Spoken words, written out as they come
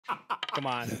Come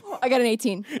on. I got an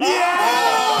 18.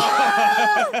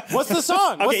 Yeah! What's the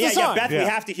song? What's the song? Beth, we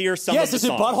have to hear some of the Yes, is it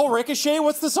song. Butthole Ricochet?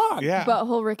 What's the song? Yeah.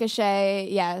 Butthole Ricochet,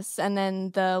 yes. And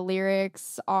then the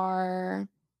lyrics are,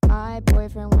 my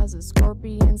boyfriend was a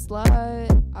scorpion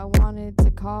slut. I wanted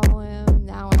to call him.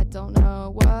 Now I don't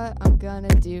know what I'm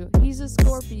gonna do. He's a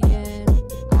scorpion.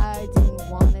 I didn't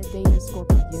want to date a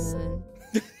scorpion.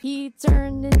 He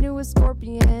turned into a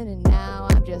scorpion, and now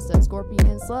I'm just a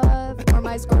scorpion slut for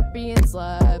my scorpion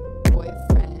slut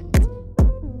boyfriend.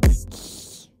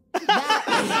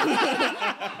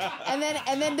 and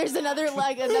then there's another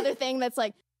thing that's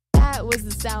like, that was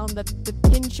the sound that the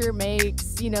pincher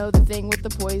makes, you know, the thing with the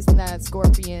poison that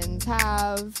scorpions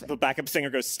have. The backup singer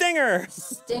goes, Stinger!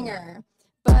 Stinger.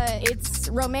 But it's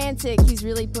romantic. He's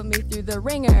really put me through the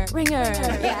ringer.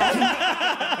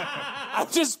 Yeah. I'm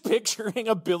just picturing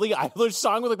a Billie Eilish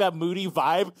song with like that moody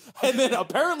vibe, and then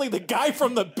apparently the guy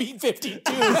from the B-52s in the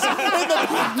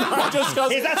background just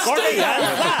goes, He's a scorpion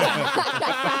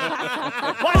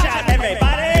slut! Watch out,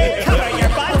 everybody! Cover your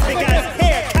butts because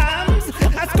here comes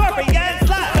a scorpion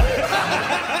slut!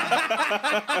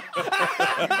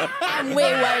 And we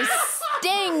were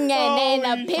stinging and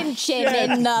a pinching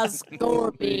in the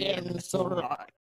scorpion slut.